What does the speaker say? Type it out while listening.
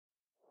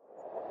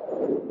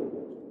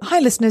Hi,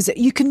 listeners.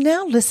 You can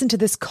now listen to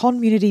this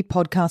community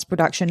podcast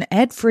production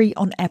ad-free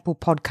on Apple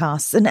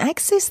Podcasts and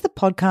access the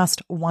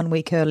podcast 1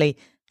 week early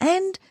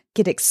and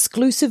get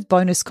exclusive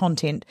bonus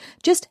content.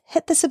 Just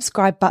hit the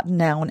subscribe button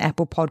now on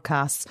Apple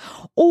Podcasts.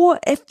 Or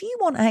if you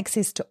want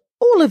access to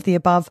all of the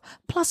above,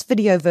 plus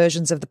video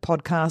versions of the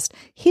podcast,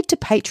 head to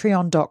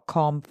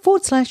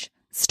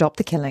patreon.com/Stop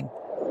the Killing.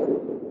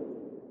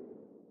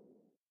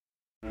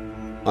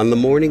 On the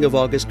morning of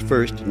August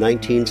 1st,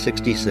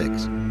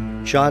 1966,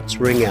 shots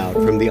ring out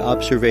from the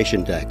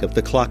observation deck of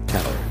the clock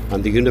tower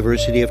on the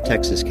University of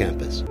Texas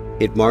campus.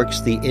 It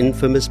marks the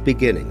infamous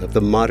beginning of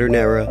the modern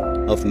era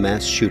of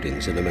mass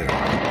shootings in America.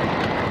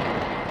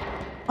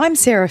 I'm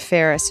Sarah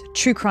Ferris,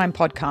 true crime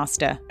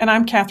podcaster. And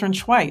I'm Katherine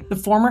Schweit, the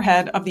former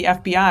head of the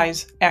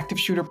FBI's active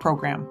shooter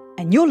program.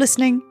 And you're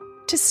listening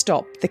to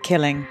Stop the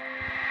Killing.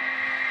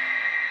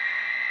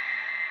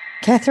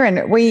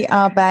 Katherine, we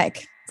are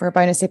back for a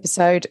bonus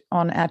episode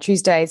on our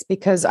Tuesdays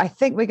because I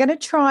think we're going to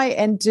try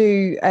and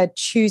do a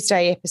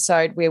Tuesday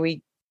episode where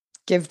we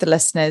give the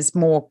listeners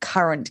more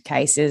current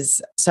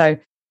cases. So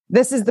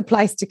this is the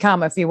place to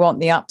come if you want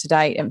the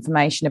up-to-date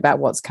information about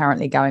what's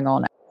currently going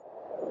on.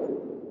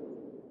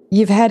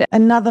 You've had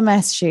another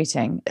mass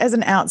shooting. As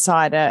an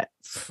outsider,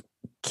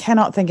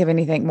 cannot think of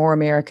anything more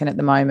American at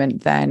the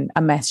moment than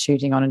a mass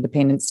shooting on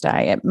Independence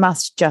Day. It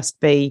must just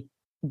be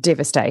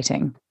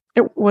devastating.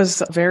 It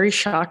was very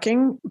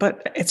shocking,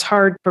 but it's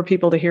hard for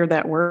people to hear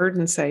that word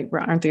and say,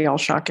 aren't they all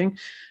shocking?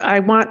 I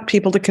want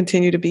people to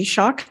continue to be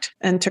shocked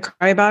and to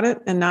cry about it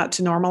and not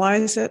to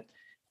normalize it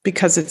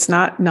because it's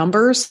not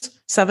numbers.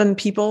 7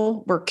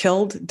 people were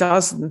killed,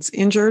 dozens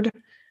injured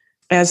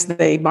as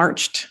they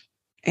marched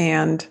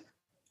and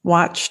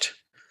watched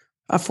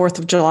a 4th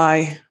of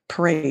July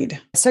parade.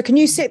 So can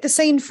you set the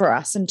scene for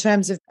us in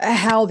terms of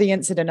how the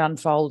incident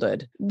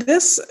unfolded?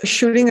 This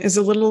shooting is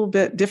a little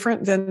bit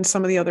different than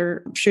some of the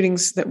other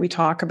shootings that we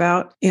talk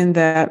about in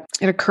that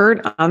it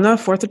occurred on the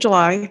 4th of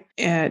July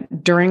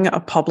during a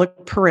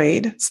public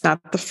parade. It's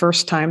not the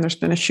first time there's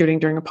been a shooting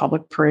during a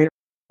public parade.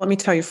 Let me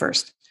tell you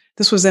first.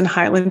 This was in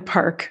Highland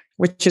Park,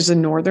 which is a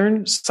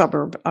northern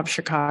suburb of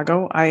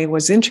Chicago. I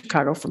was in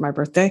Chicago for my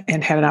birthday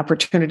and had an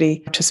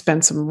opportunity to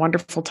spend some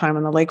wonderful time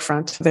on the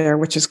lakefront there,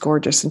 which is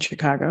gorgeous in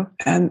Chicago.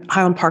 And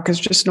Highland Park is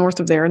just north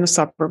of there in the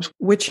suburbs,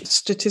 which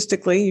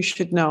statistically, you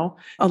should know,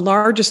 a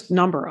largest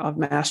number of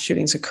mass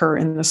shootings occur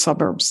in the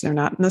suburbs. They're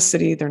not in the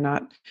city. They're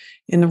not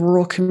in the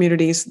rural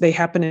communities. They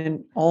happen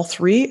in all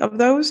 3 of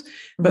those,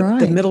 but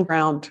the middle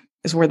ground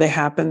is where they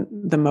happen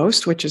the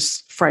most, which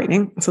is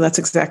frightening. So that's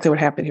exactly what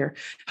happened here.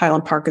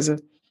 Highland Park is a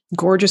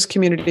gorgeous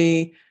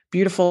community,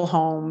 beautiful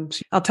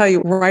homes. I'll tell you,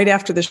 right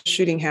after this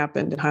shooting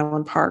happened in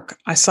Highland Park,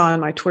 I saw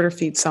in my Twitter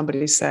feed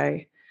somebody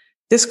say,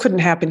 this couldn't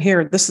happen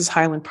here. This is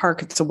Highland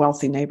Park. It's a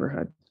wealthy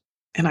neighborhood.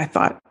 And I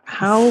thought,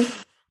 how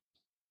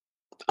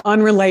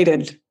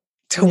unrelated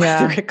to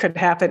whether it could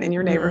happen in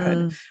your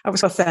neighborhood. I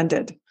was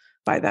offended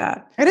by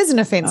that. It is an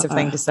offensive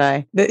thing to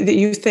say. That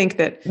you think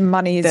that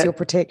money is your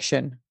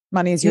protection.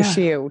 Money is your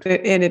shield.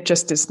 And it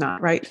just is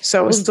not, right?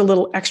 So it's a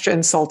little extra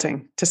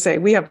insulting to say,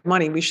 we have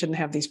money, we shouldn't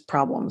have these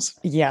problems.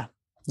 Yeah.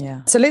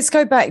 So let's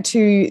go back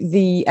to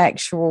the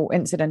actual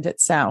incident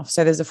itself.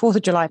 So there's a 4th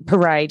of July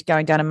parade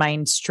going down a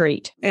main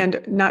street.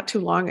 And not too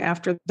long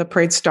after the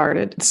parade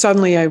started,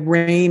 suddenly a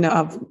rain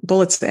of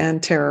bullets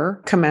and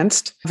terror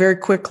commenced. Very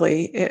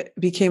quickly, it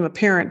became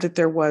apparent that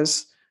there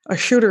was a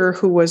shooter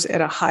who was at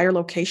a higher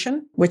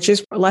location, which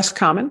is less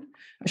common,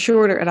 a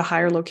shooter at a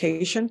higher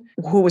location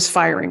who was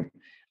firing.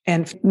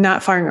 And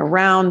not firing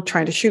around,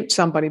 trying to shoot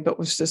somebody, but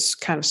was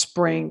just kind of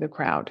spraying the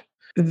crowd.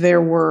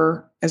 There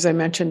were, as I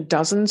mentioned,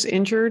 dozens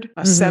injured,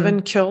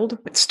 7 killed.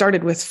 It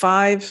started with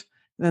 5,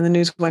 then the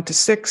news went to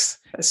 6.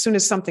 As soon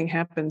as something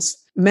happens,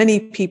 many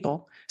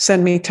people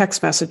send me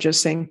text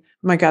messages saying, oh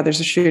my God,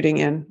 there's a shooting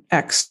in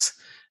X.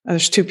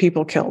 There's 2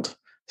 people killed,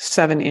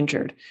 7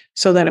 injured.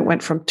 So then it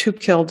went from 2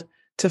 killed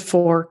to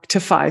 4 to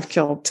 5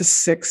 killed to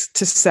 6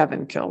 to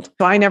 7 killed.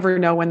 So I never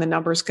know when the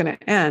number is going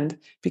to end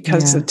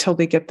because until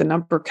they get the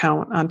number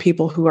count on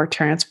people who are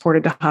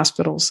transported to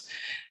hospitals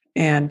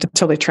and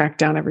until they track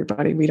down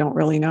everybody, we don't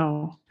really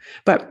know.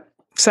 But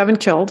 7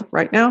 killed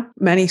right now,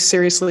 many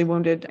seriously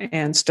wounded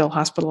and still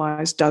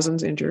hospitalized,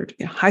 dozens injured.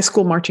 High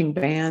school marching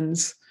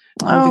bands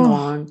moving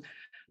along,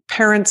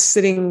 parents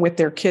sitting with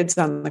their kids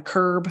on the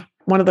curb.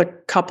 One of the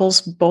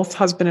couples, both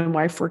husband and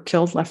wife, were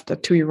killed, left a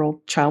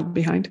 2-year-old child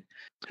behind.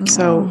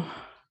 So,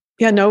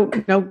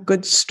 no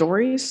good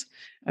stories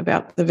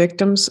about the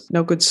victims,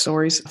 no good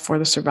stories for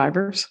the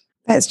survivors.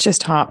 That's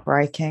just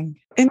heartbreaking.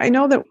 And I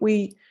know that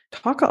we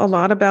talk a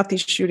lot about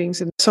these shootings,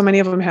 and so many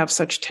of them have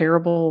such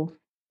terrible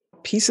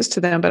pieces to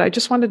them, but I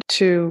just wanted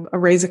to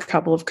raise a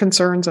couple of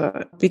concerns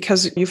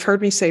because you've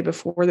heard me say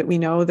before that we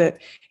know that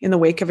in the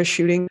wake of a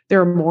shooting,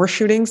 there are more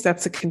shootings.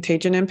 That's the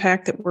contagion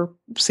impact that we're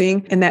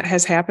seeing. And that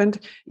has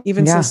happened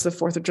even since the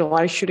 4th of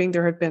July shooting.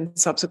 There have been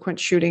subsequent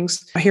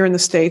shootings here in the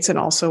States and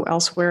also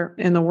elsewhere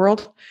in the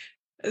world.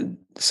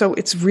 So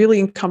it's really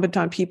incumbent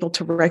on people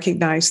to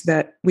recognize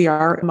that we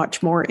are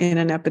much more in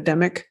an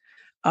epidemic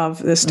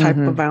of this type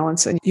of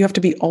violence. And you have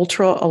to be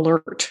ultra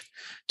alert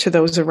to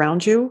those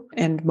around you,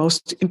 and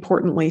most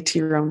importantly, to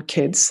your own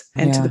kids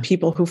and to the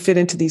people who fit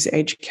into these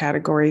age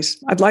categories.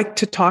 I'd like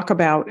to talk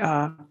about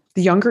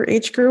the younger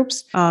age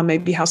groups,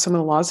 maybe how some of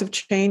the laws have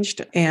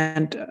changed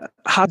and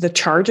how the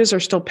charges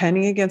are still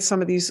pending against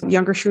some of these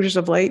younger shooters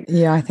of late.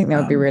 Yeah, I think that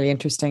would be really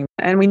interesting.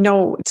 And we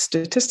know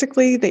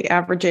statistically the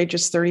average age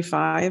is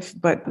 35,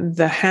 but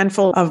the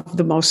handful of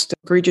the most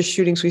egregious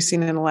shootings we've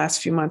seen in the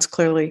last few months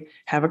clearly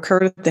have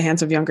occurred at the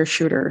hands of younger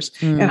shooters.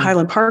 And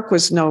Highland Park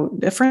was no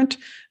different.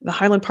 The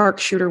Highland Park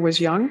shooter was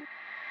young.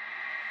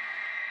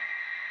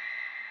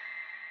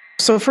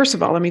 So first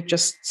of all, let me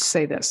just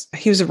say this.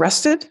 He was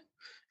arrested,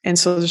 and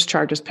so there's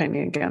charges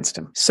pending against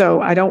him.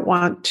 So I don't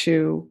want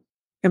to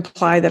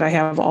imply that I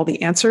have all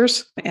the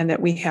answers and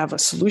that we have a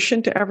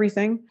solution to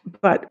everything,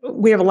 but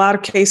we have a lot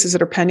of cases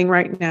that are pending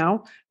right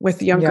now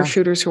with younger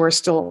shooters who are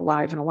still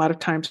alive. And a lot of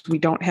times we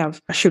don't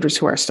have shooters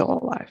who are still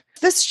alive.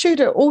 This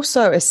shooter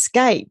also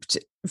escaped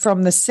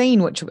from the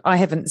scene, which I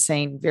haven't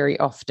seen very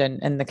often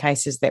in the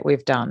cases that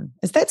we've done.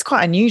 That's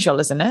quite unusual,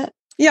 isn't it?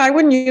 Yeah, I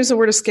wouldn't use the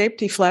word escaped.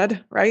 He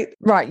fled, right?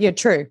 Right. Yeah,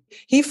 true.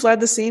 He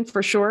fled the scene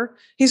for sure.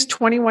 He's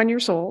 21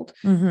 years old.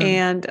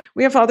 And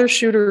we have other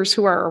shooters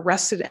who are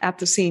arrested at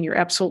the scene. You're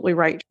absolutely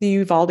right. The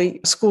Uvalde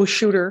school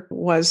shooter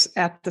was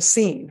at the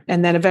scene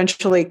and then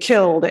eventually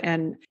killed.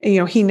 And,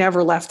 he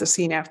never left the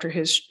scene after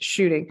his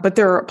shooting. But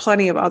there are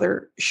plenty of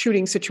other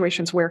shooting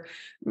situations where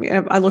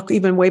I look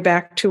even way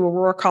back to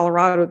Aurora,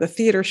 Colorado, the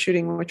theater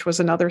shooting, which was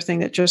another thing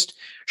that just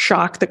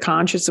shocked the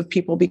conscience of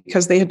people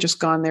because they had just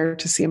gone there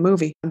to see a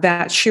movie.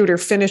 That shooter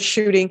finished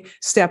shooting,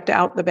 stepped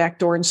out the back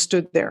door and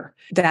stood there.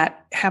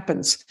 That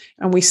happens.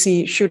 And we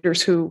see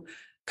shooters who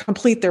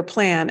complete their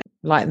plan.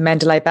 Like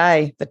Mandalay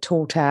Bay, the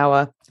tall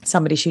tower,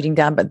 somebody shooting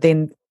down, but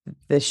then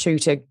the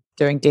shooter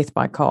doing death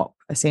by cop,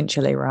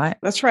 essentially, right?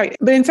 That's right.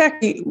 But in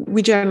fact,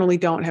 we generally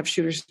don't have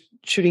shooters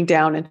shooting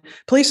down, and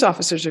police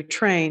officers are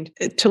trained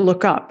to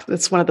look up.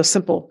 That's one of the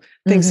simple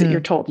things that you're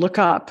told. Look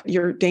up.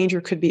 Your danger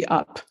could be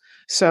up.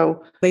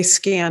 So they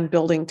scan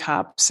building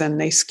tops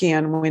and they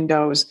scan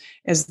windows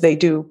as they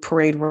do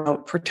parade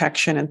route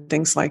protection and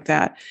things like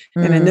that.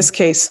 And in this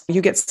case,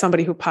 you get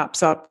somebody who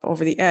pops up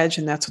over the edge,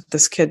 and that's what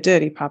this kid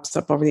did. He pops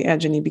up over the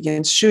edge and he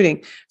begins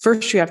shooting.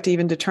 First, you have to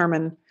even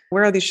determine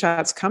where are these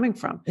shots coming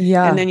from?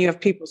 Yeah. And then you have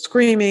people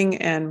screaming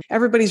and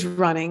everybody's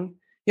running.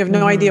 You have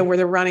no idea where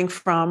they're running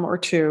from or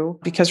to,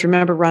 because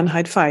remember, run,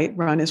 hide, fight.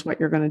 Run is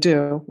what you're going to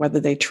do. Whether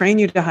they train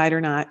you to hide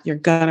or not, you're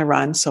going to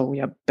run. So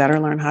you better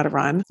learn how to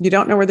run. You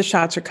don't know where the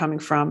shots are coming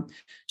from.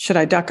 Should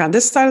I duck on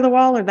this side of the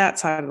wall or that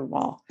side of the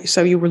wall?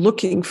 So you were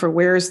looking for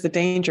where is the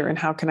danger and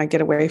how can I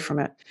get away from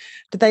it?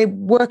 Did they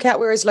work out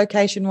where his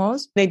location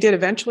was? They did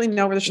eventually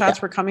know where the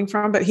shots were coming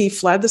from, but he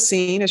fled the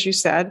scene, as you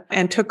said,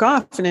 and took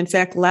off and in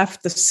fact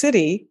left the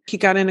city. He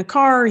got in a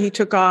car, he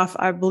took off.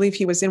 I believe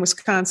he was in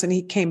Wisconsin.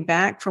 He came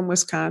back from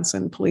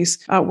Wisconsin. Police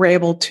were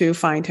able to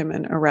find him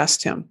and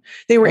arrest him.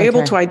 They were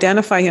able to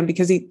identify him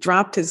because he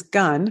dropped his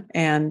gun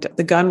and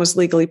the gun was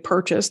legally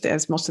purchased,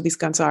 as most of these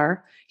guns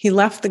are. He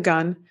left the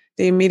gun.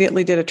 They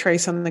immediately did a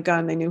trace on the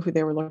gun. They knew who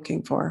they were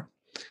looking for.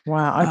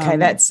 Wow. Okay.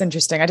 That's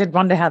interesting. I did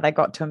wonder how they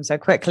got to him so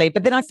quickly,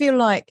 but then I feel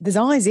like there's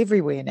eyes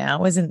everywhere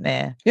now, isn't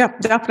there? Yeah,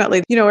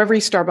 definitely. Every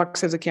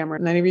Starbucks has a camera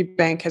and then every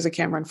bank has a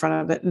camera in front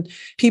of it, and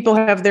people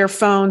have their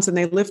phones and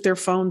they lift their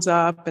phones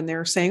up and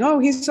they're saying, oh,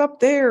 he's up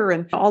there.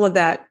 And all of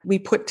that we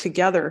put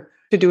together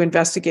to do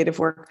investigative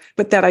work.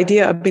 But that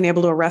idea of being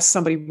able to arrest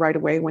somebody right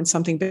away when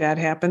something bad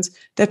happens,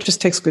 that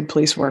just takes good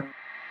police work.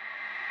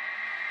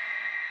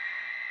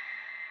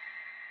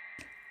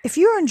 If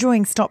you're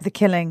enjoying Stop the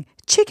Killing,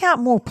 check out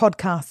more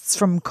podcasts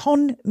from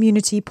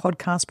Community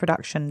Podcast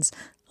Productions,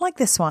 like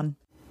this one.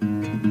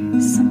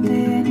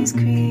 Something is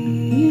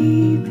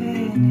creeping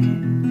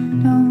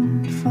in,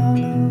 don't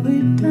follow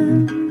it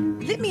down.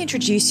 Let me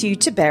introduce you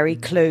to Barry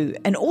Clew,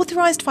 an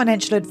authorised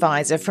financial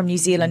advisor from New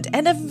Zealand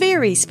and a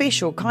very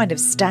special kind of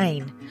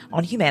stain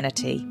on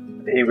humanity.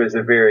 He was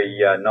a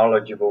very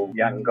knowledgeable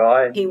young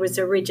guy. He was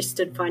a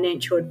registered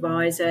financial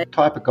advisor.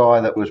 Type of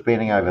guy that was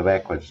bending over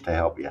backwards to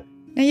help you.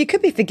 Now, you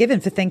could be forgiven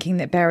for thinking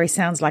that Barry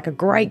sounds like a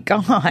great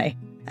guy,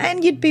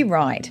 and you'd be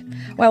right.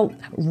 Well,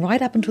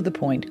 right up until the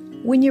point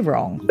when you're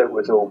wrong. It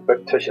was all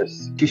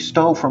fictitious. She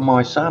stole from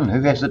my son,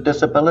 who has a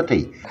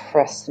disability.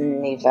 Chris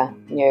never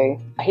knew.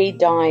 He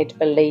died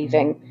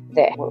believing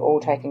that we're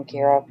all taken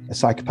care of. A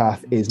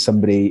psychopath is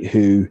somebody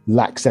who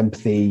lacks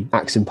empathy,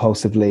 acts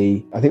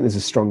impulsively. I think there's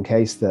a strong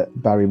case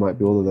that Barry might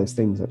be all of those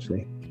things,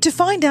 actually. To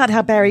find out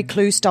how Barry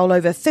Clew stole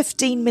over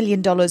 $15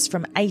 million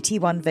from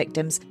 81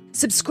 victims,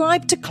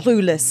 subscribe to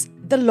Clueless,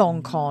 The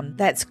Long Con.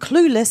 That's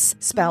Clueless,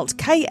 spelt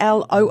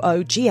Klooghless.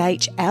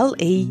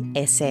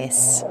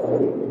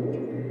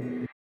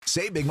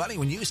 Save big money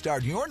when you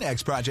start your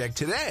next project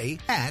today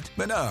at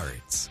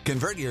Menards.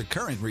 Convert your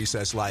current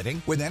recessed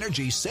lighting with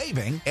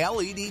energy-saving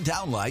LED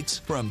downlights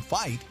from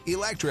Fight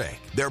Electric.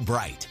 They're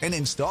bright and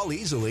install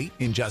easily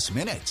in just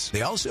minutes.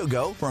 They also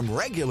go from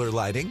regular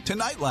lighting to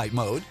nightlight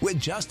mode with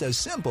just a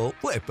simple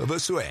flip of a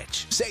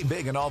switch. Save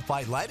big on all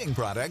Fight lighting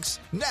products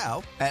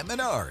now at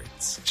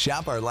Menards.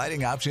 Shop our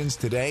lighting options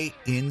today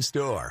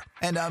in-store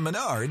and on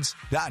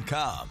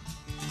Menards.com.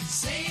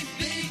 Save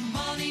big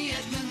money at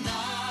Menards.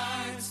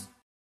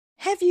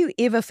 Have you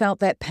ever felt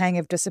that pang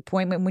of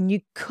disappointment when you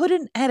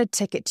couldn't add a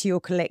ticket to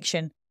your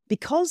collection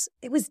because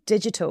it was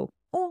digital?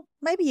 Or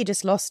maybe you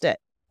just lost it.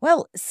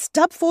 Well,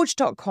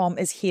 StubForge.com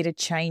is here to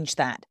change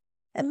that.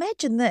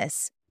 Imagine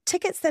this,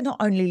 tickets that not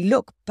only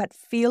look but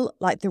feel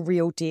like the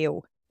real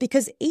deal,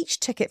 because each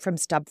ticket from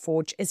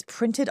StubForge is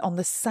printed on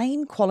the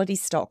same quality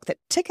stock that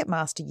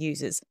Ticketmaster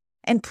uses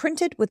and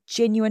printed with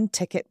genuine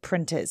ticket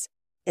printers.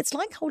 It's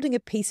like holding a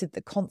piece of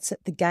the concert,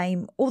 the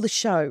game, or the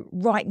show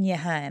right in your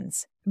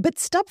hands. But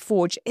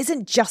StubForge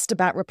isn't just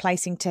about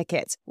replacing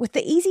tickets. With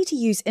the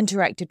easy-to-use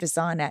interactive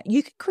designer,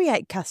 you can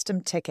create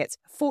custom tickets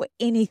for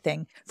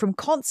anything, from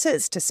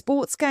concerts to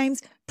sports games,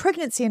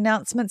 pregnancy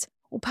announcements,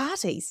 or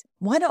parties.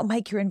 Why not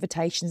make your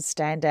invitations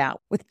stand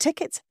out with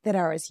tickets that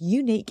are as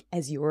unique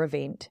as your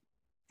event?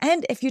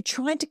 And if you're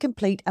trying to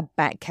complete a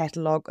back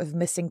catalogue of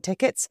missing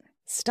tickets,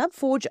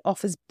 StubForge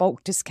offers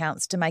bulk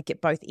discounts to make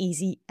it both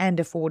easy and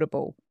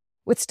affordable.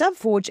 With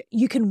StubForge,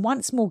 you can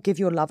once more give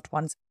your loved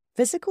ones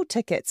physical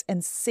tickets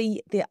and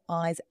see their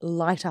eyes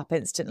light up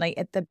instantly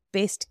at the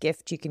best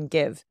gift you can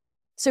give.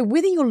 So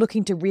whether you're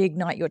looking to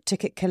reignite your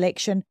ticket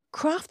collection,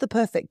 craft the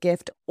perfect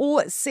gift,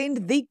 or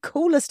send the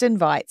coolest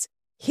invites,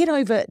 head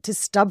over to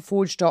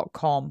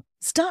StubForge.com.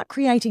 Start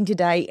creating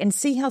today and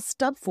see how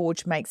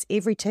StubForge makes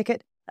every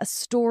ticket a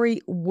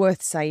story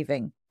worth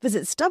saving.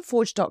 Visit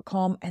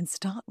StubForge.com and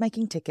start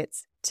making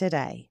tickets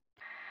today.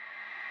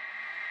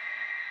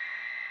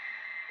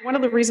 One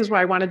of the reasons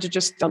why I wanted to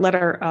just let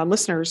our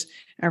listeners,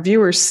 our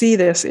viewers see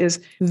this is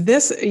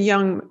this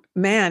young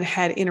man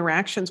had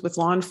interactions with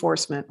law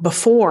enforcement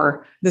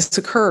before this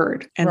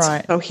occurred. And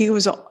Right. so he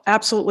was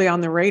absolutely on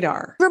the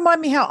radar.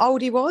 Remind me how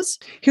old he was?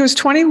 He was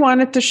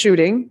 21 at the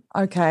shooting,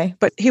 Okay.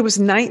 but he was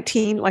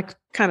 19, like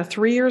kind of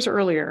 3 years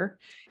earlier.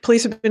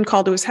 Police had been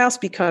called to his house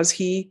because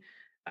he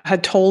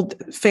had told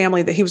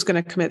family that he was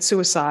going to commit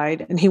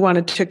suicide and he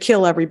wanted to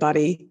kill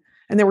everybody.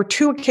 And there were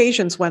 2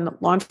 occasions when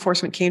law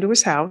enforcement came to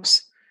his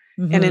house.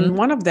 And in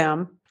one of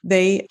them,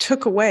 they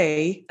took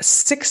away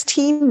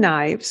 16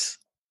 knives,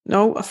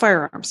 no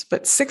firearms,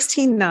 but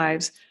 16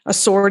 knives, a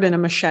sword, and a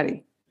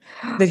machete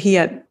that he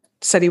had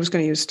said he was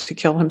going to use to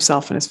kill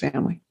himself and his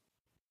family.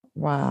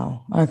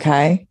 Wow.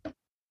 Okay.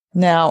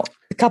 Now,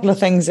 a couple of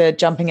things are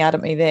jumping out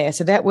at me there.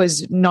 So that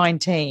was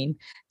 19.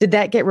 Did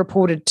that get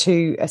reported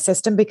to a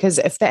system? Because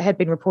if that had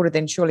been reported,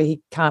 then surely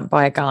he can't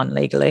buy a gun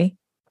legally.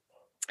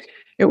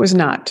 It was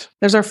not.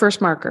 There's our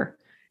first marker.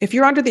 If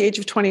you're under the age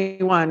of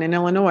 21 in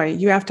Illinois,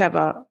 you have to have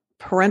a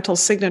parental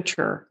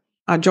signature,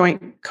 a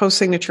joint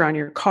co-signature on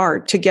your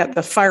card to get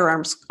the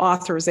firearms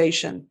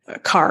authorization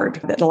card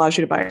that allows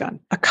you to buy a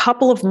gun. A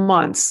couple of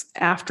months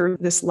after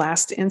this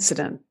last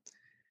incident,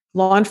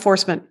 law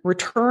enforcement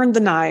returned the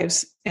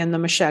knives and the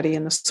machete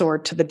and the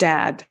sword to the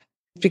dad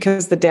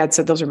because the dad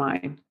said, "Those are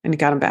mine," and he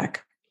got them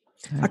back.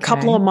 Okay. A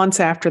couple of months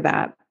after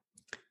that,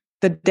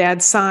 the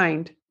dad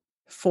signed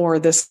for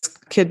this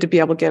kid to be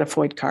able to get a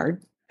FOID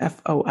card.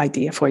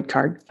 FOID, a FOID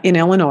card in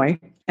Illinois.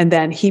 And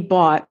then he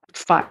bought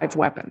 5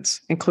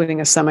 weapons,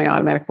 including a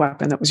semi-automatic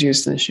weapon that was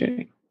used in the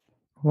shooting.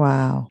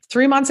 Wow.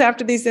 3 months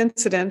after these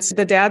incidents,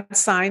 the dad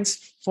signs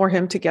for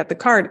him to get the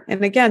card.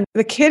 And again,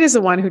 the kid is the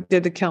one who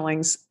did the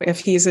killings. If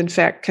he's in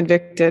fact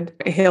convicted,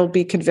 he'll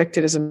be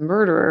convicted as a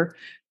murderer.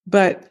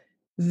 But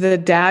the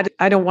dad,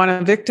 I don't want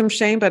to victim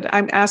shame, but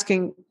I'm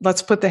asking,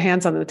 let's put the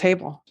hands on the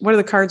table. What do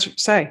the cards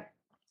say?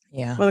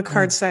 Yeah. What do the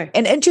cards say?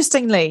 And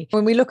interestingly,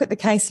 when we look at the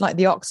case like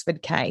the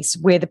Oxford case,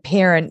 where the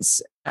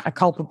parents are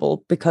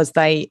culpable because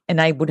they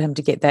enabled him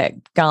to get that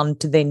gun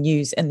to then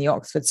use in the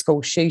Oxford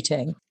school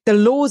shooting, the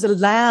laws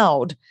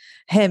allowed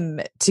him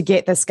to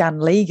get this gun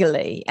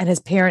legally, and his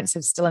parents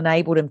have still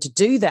enabled him to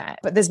do that.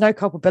 But there's no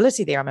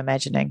culpability there, I'm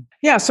imagining.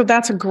 Yeah, so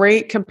that's a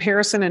great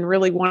comparison, and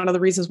really one of the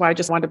reasons why I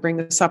just wanted to bring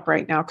this up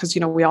right now, because,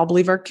 we all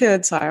believe our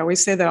kids. I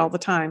always say that all the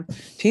time.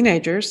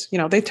 Teenagers,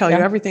 they tell you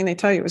everything they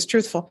tell you is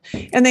truthful,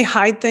 and they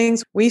hide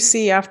things. We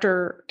see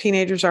after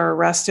teenagers are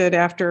arrested,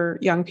 after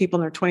young people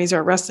in their 20s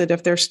are arrested,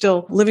 if they're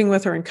still living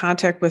with or in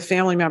contact with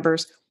family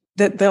members,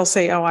 that they'll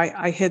say, "Oh,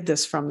 I hid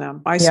this from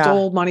them. I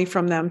stole money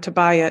from them to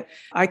buy it.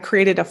 I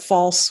created a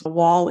false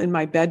wall in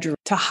my bedroom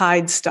to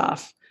hide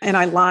stuff. And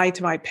I lied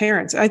to my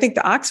parents." I think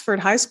the Oxford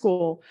High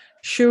School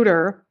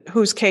shooter,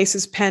 whose case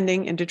is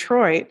pending in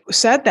Detroit,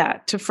 said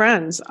that to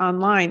friends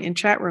online in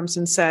chat rooms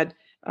and said,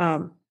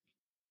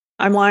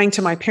 "I'm lying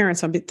to my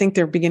parents. I think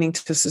they're beginning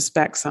to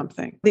suspect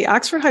something." The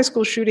Oxford High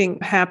School shooting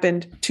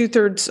happened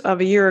 2/3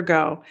 of a year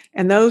ago,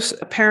 and those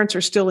parents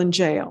are still in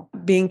jail,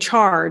 being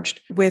charged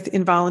with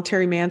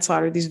involuntary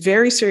manslaughter, these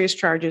very serious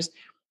charges.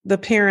 the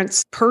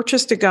parents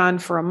purchased a gun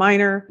for a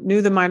minor,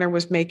 knew the minor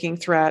was making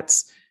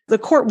threats. The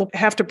court will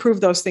have to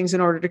prove those things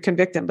in order to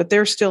convict them, but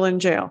they're still in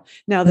jail.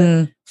 Now,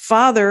 the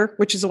father,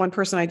 which is the one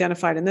person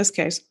identified in this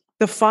case,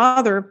 the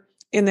father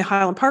in the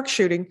Highland Park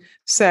shooting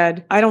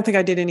said, I don't think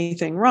I did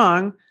anything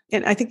wrong.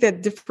 And I think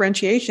that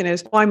differentiation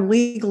is, well, I'm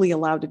legally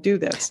allowed to do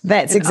this.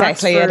 That's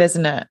exactly it,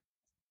 isn't it?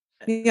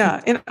 Yeah.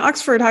 In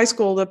Oxford High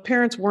School, the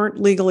parents weren't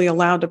legally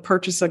allowed to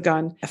purchase a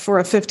gun for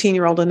a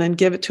 15-year-old and then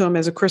give it to him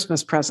as a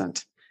Christmas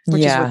present,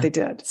 which is what they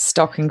did.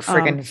 Stocking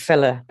friggin'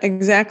 filler.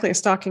 Exactly. A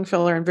stocking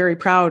filler, and very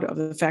proud of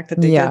the fact that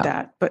they did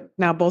that. But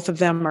now both of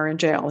them are in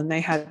jail and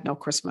they had no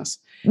Christmas.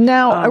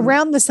 Now,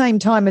 around the same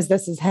time as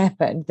this has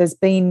happened, there's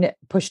been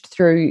pushed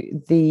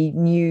through the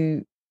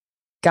new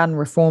gun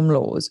reform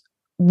laws.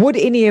 Would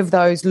any of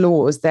those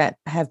laws that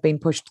have been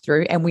pushed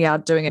through, and we are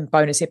doing a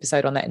bonus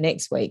episode on that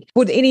next week,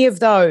 would any of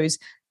those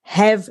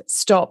have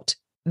stopped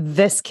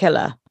this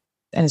killer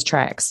in his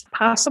tracks?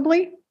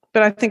 Possibly,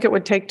 but I think it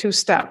would take 2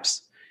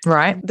 steps.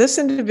 Right. This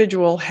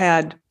individual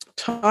had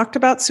talked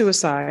about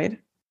suicide,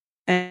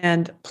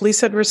 and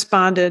police had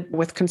responded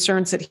with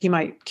concerns that he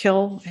might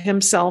kill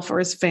himself or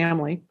his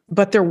family,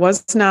 but there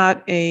was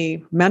not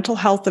a mental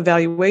health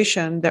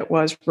evaluation that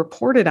was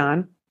reported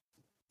on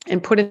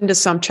and put into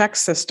some check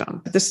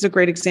system. This is a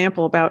great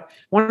example about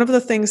one of the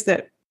things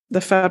that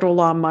the federal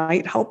law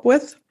might help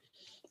with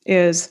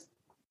is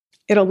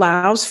it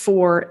allows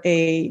for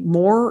a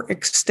more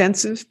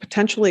extensive,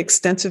 potentially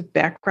extensive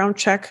background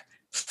check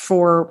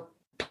for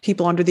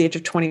people under the age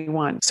of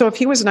 21. So if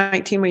he was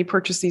 19 when he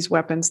purchased these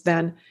weapons,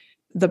 then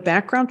the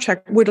background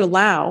check would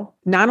allow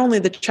not only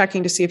the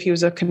checking to see if he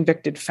was a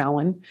convicted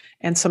felon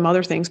and some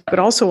other things, but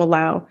also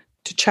allow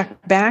to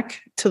check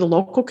back to the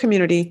local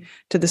community,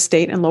 to the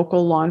state and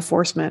local law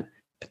enforcement,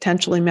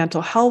 potentially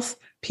mental health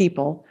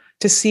people,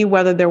 to see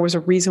whether there was a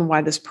reason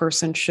why this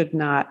person should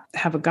not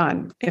have a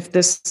gun. If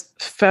this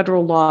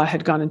federal law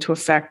had gone into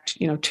effect,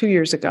 2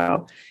 years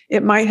ago,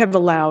 it might have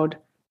allowed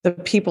the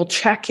people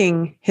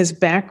checking his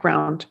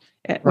background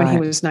when he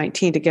was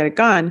 19 to get a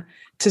gun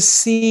to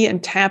see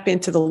and tap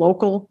into the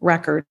local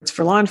records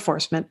for law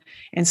enforcement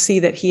and see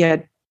that he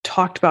had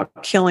talked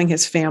about killing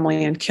his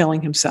family and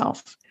killing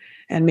himself.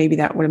 And maybe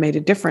that would have made a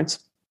difference,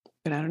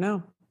 but I don't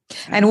know.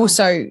 And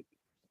also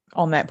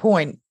on that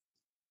point,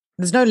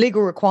 there's no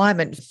legal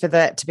requirement for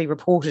that to be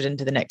reported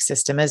into the next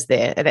system, is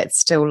there? That's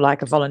still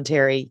like a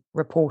voluntary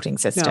reporting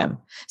system.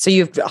 No. So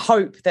you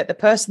hope that the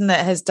person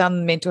that has done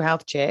the mental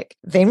health check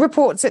then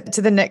reports it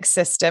to the next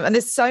system. And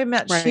there's so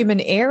much human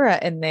error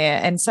in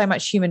there and so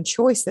much human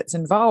choice that's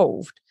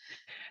involved.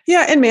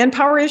 Yeah, and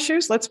manpower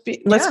issues. Let's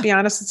be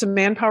honest. It's a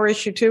manpower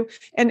issue too.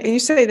 And you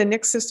say the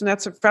NICS system,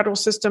 that's a federal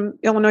system.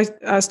 Illinois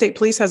State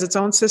Police has its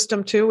own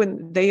system too,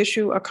 and they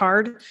issue a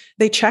card.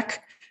 They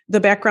check the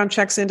background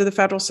checks into the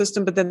federal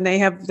system, but then they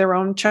have their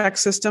own check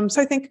systems.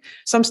 I think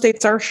some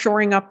states are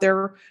shoring up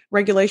their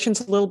regulations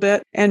a little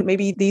bit, and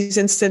maybe these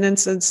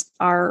incidences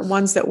are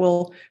ones that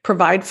will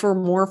provide for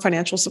more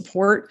financial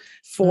support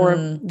for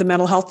the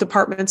mental health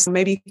departments,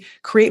 maybe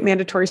create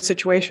mandatory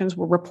situations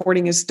where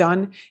reporting is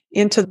done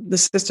into the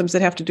systems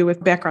that have to do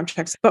with background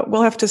checks. But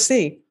we'll have to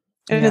see.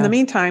 And in the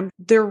meantime,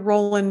 they're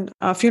rolling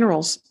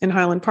funerals in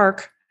Highland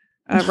Park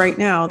right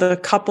now. The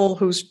couple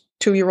whose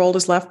 2-year-old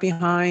is left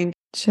behind.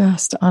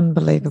 Just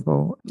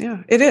unbelievable.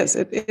 Yeah, it is.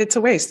 It's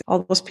a waste.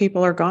 All those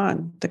people are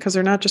gone because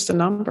they're not just a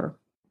number.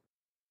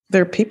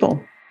 They're people.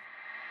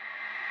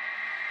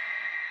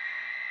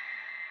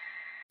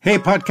 Hey,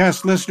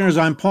 podcast listeners,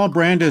 I'm Paul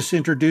Brandis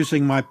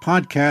introducing my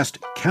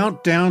podcast,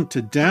 Countdown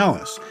to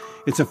Dallas.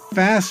 It's a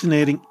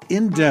fascinating,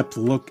 in-depth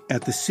look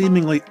at the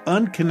seemingly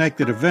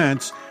unconnected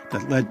events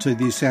that led to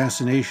the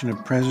assassination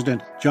of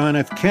President John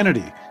F.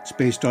 Kennedy. It's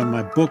based on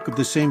my book of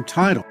the same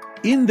title.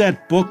 In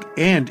that book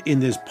and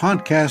in this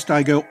podcast,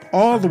 I go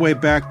all the way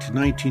back to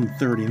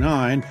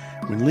 1939,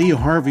 when Lee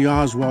Harvey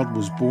Oswald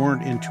was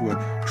born into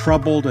a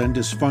troubled and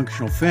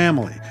dysfunctional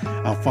family.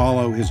 I'll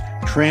follow his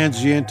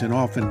transient and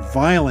often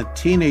violent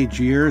teenage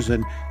years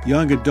and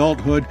young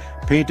adulthood,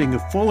 painting a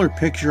fuller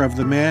picture of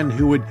the man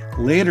who would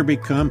later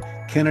become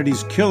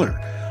Kennedy's killer.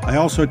 I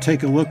also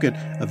take a look at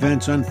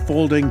events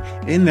unfolding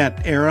in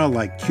that era,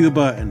 like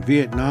Cuba and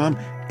Vietnam,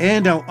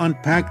 and I'll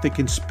unpack the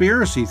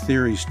conspiracy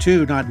theories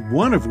too, not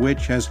one of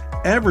which has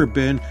ever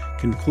been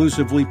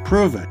conclusively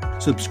proven.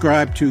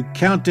 Subscribe to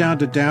Countdown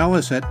to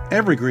Dallas at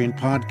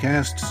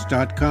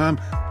evergreenpodcasts.com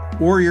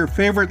or your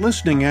favorite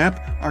listening app,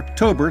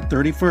 October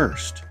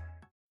 31st.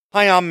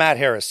 Hi, I'm Matt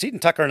Harris. Seton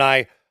Tucker and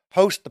I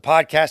host the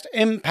podcast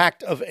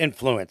Impact of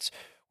Influence,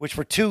 which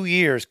for 2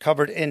 years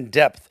covered in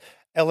depth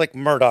Alec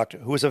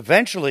Murdaugh, who was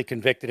eventually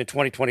convicted in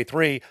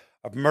 2023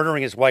 of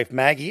murdering his wife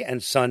Maggie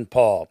and son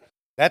Paul.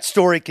 That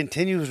story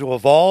continues to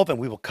evolve, and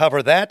we will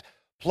cover that.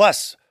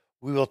 Plus,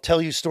 we will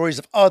tell you stories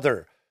of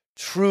other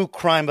true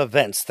crime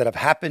events that have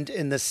happened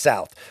in the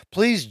South.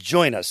 Please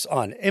join us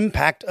on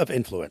Impact of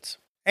Influence.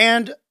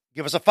 And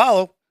give us a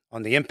follow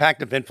on the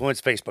Impact of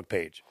Influence Facebook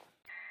page.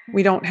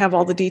 We don't have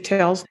all the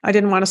details. I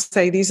didn't want to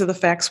say these are the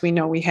facts we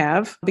know we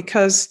have,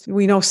 because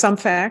we know some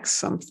facts,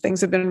 some things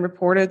have been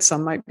reported,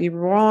 some might be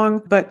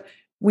wrong, but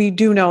we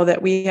do know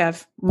that we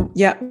have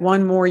yet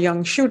one more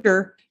young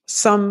shooter,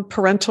 some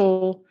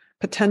parental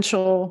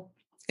potential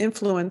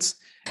influence.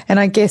 And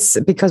I guess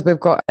because we've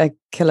got a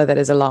killer that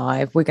is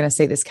alive, we're going to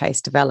see this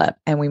case develop,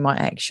 and we might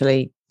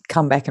actually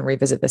come back and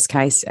revisit this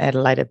case at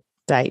a later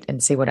date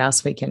and see what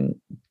else we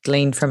can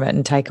glean from it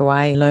and take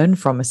away, learn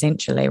from,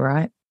 essentially,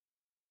 right?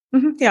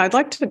 Mm-hmm. Yeah, I'd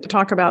like to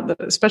talk about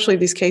especially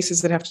these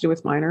cases that have to do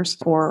with minors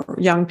or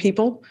young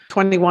people,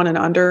 21 and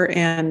under,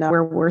 and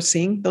where we're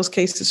seeing those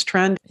cases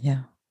trend.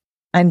 Yeah.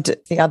 And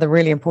the other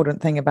really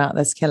important thing about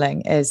this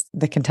killing is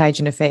the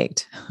contagion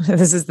effect.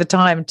 This is the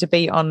time to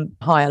be on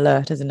high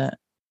alert, isn't it?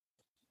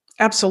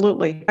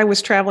 Absolutely. I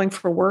was traveling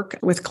for work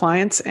with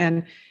clients,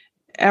 and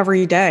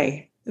every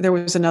day there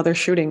was another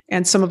shooting.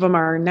 And some of them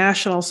are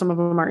national, some of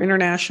them are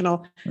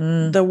international.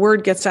 The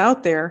word gets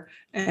out there,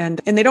 and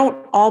they don't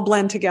all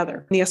blend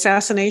together. The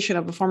assassination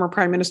of a former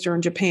prime minister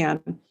in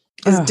Japan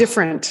is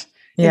different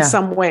in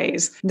some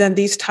ways than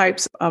these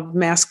types of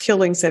mass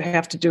killings that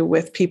have to do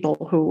with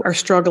people who are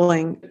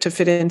struggling to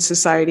fit in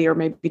society or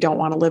maybe don't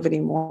want to live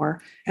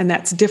anymore. And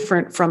that's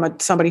different from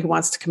somebody who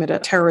wants to commit a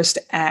terrorist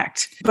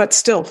act. But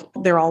still,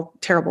 they're all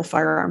terrible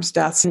firearms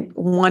deaths. And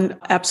one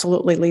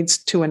absolutely leads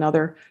to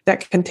another.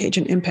 That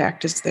contagion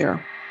impact is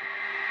there.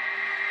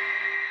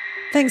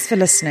 Thanks for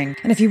listening.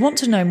 And if you want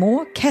to know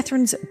more,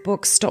 Catherine's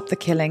book, Stop the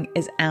Killing,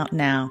 is out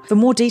now. For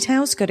more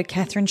details, go to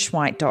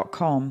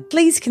catherineschweit.com.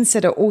 Please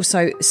consider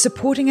also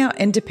supporting our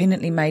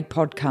independently made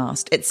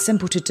podcast. It's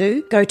simple to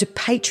do. Go to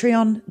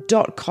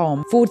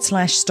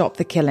patreon.com/Stop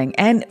the Killing.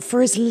 And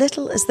for as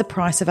little as the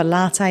price of a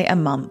latte a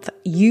month,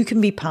 you can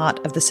be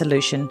part of the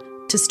solution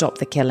to stop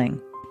the killing.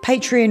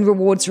 Patreon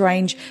rewards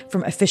range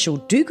from official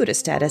do-gooder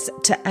status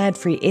to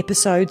ad-free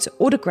episodes,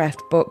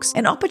 autographed books,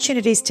 and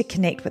opportunities to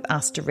connect with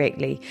us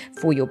directly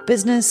for your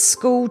business,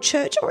 school,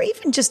 church, or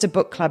even just a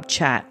book club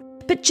chat.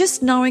 But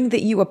just knowing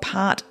that you are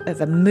part of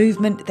a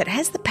movement that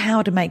has the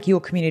power to make your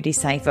community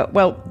safer,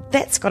 well,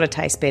 that's got to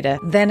taste better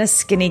than a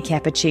skinny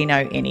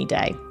cappuccino any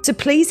day. So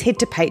please head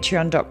to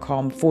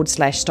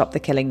patreon.com/Stop the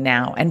Killing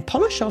now and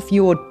polish off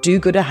your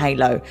do-gooder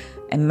halo,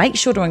 and make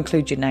sure to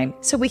include your name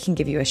so we can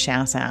give you a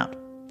shout out.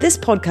 This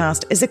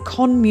podcast is a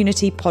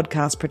Conmunity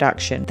podcast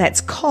production.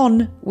 That's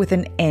con with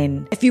an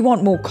N. If you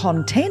want more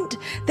content,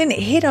 then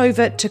head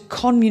over to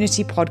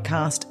Conmunity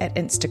Podcast at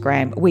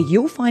Instagram, where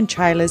you'll find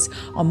trailers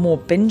on more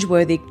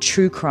binge-worthy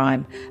true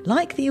crime,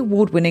 like the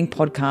award-winning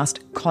podcast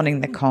Conning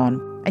the Con.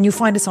 And you'll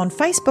find us on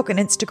Facebook and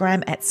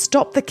Instagram at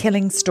Stop the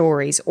Killing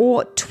Stories,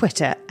 or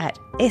Twitter at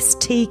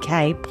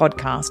STK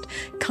Podcast.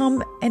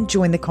 Come and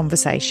join the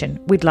conversation.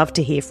 We'd love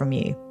to hear from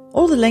you.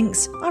 All the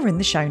links are in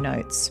the show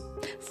notes.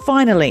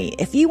 Finally,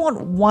 if you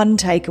want one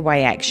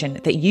takeaway action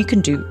that you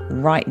can do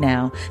right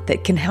now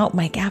that can help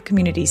make our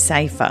community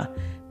safer,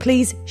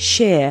 please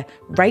share,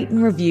 rate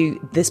and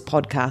review this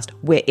podcast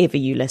wherever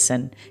you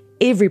listen.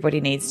 Everybody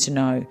needs to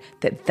know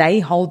that they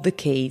hold the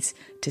keys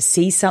to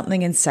see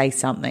something and say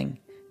something.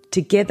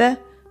 Together,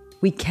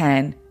 we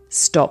can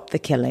stop the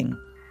killing.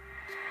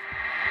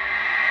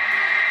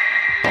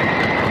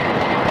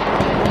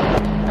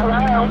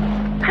 Hello?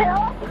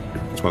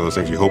 It's one of those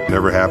things you hope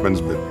never happens,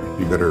 but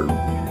you better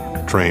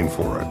train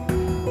for it,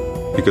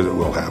 because it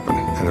will happen,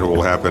 and it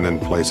will happen in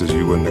places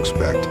you wouldn't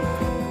expect.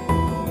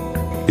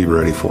 Be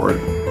ready for it.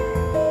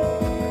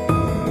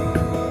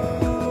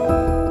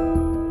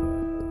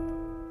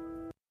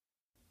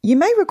 You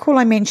may recall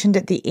I mentioned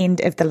at the end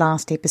of the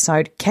last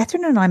episode,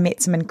 Catherine and I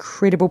met some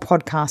incredible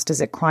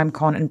podcasters at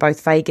CrimeCon in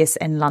both Vegas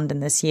and London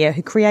this year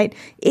who create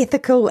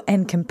ethical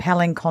and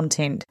compelling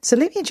content. So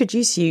let me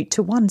introduce you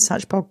to one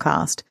such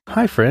podcast.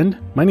 Hi friend,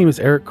 my name is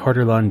Eric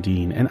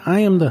Carter-Londine, and I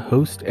am the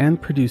host and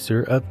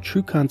producer of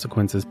True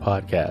Consequences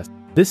podcast.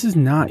 This is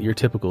not your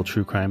typical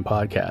true crime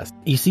podcast.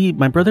 You see,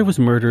 my brother was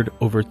murdered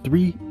over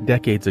 3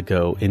 decades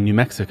ago in New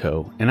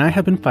Mexico, and I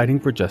have been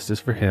fighting for justice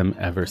for him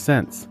ever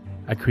since.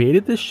 I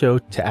created this show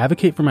to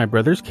advocate for my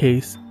brother's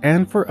case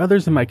and for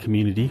others in my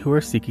community who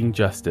are seeking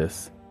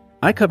justice.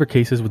 I cover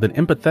cases with an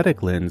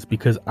empathetic lens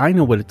because I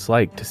know what it's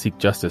like to seek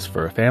justice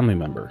for a family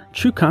member.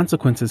 True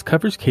Consequences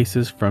covers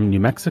cases from New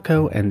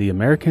Mexico and the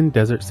American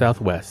Desert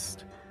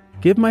Southwest.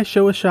 Give my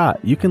show a shot.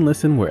 You can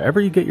listen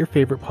wherever you get your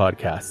favorite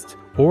podcasts,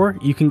 or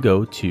you can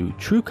go to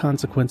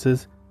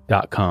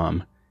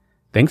trueconsequences.com.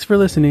 Thanks for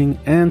listening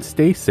and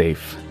stay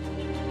safe.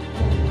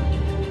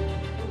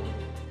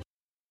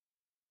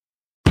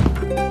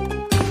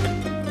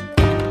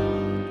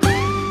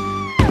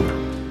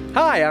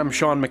 Hi, I'm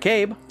Sean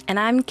McCabe. And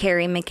I'm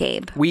Carrie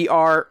McCabe. We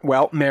are,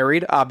 well,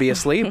 married,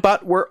 obviously,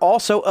 but we're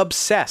also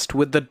obsessed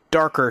with the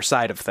darker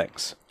side of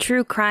things.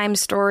 True crime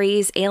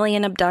stories,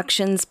 alien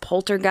abductions,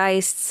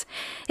 poltergeists.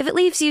 If it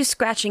leaves you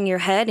scratching your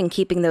head and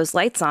keeping those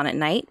lights on at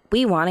night,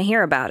 we want to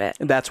hear about it.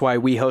 That's why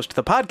we host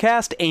the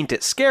podcast Ain't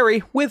It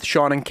Scary with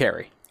Sean and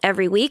Carrie.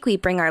 Every week, we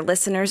bring our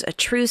listeners a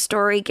true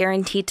story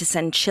guaranteed to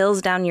send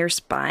chills down your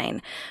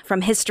spine.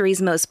 From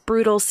history's most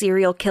brutal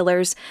serial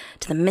killers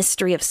to the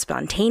mystery of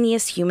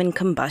spontaneous human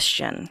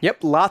combustion.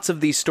 Yep, lots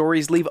of these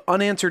stories leave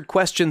unanswered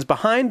questions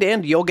behind,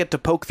 and you'll get to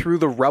poke through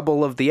the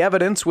rubble of the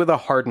evidence with a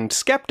hardened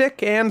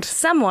skeptic and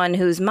someone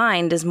whose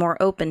mind is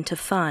more open to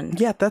fun.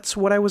 Yeah, that's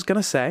what I was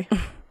gonna say.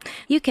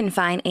 You can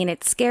find Ain't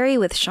It Scary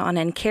with Sean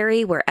and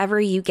Carrie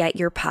wherever you get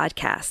your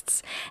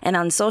podcasts, and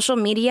on social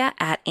media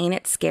at Ain't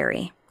It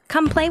Scary.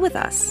 Come play with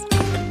us.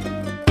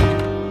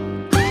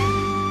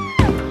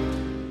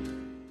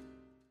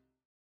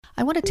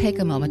 I want to take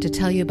a moment to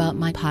tell you about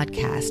my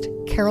podcast,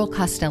 Carol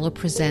Costello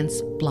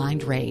Presents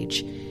Blind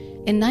Rage.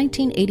 In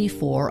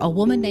 1984, a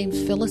woman named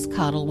Phyllis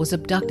Cottle was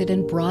abducted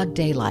in broad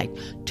daylight,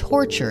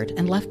 tortured,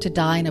 and left to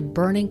die in a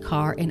burning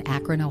car in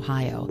Akron,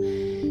 Ohio.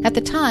 At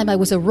the time, I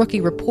was a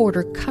rookie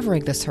reporter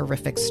covering this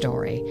horrific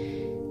story.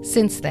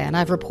 Since then,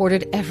 I've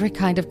reported every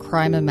kind of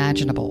crime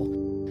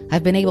imaginable.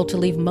 I've been able to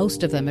leave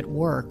most of them at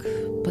work,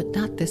 but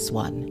not this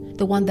one.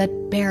 The one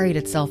that buried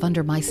itself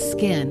under my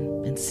skin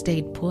and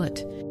stayed put.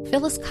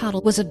 Phyllis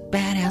Cottle was a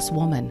badass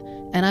woman,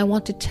 and I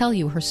want to tell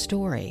you her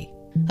story.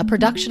 A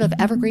production of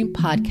Evergreen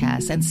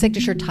Podcasts and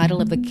signature title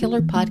of the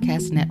Killer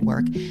Podcast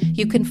Network,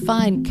 you can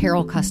find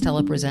Carol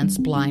Costello Presents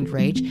Blind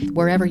Rage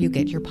wherever you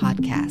get your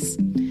podcasts.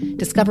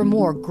 Discover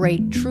more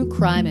great true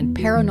crime and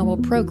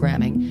paranormal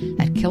programming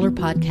at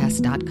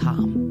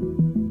killerpodcast.com.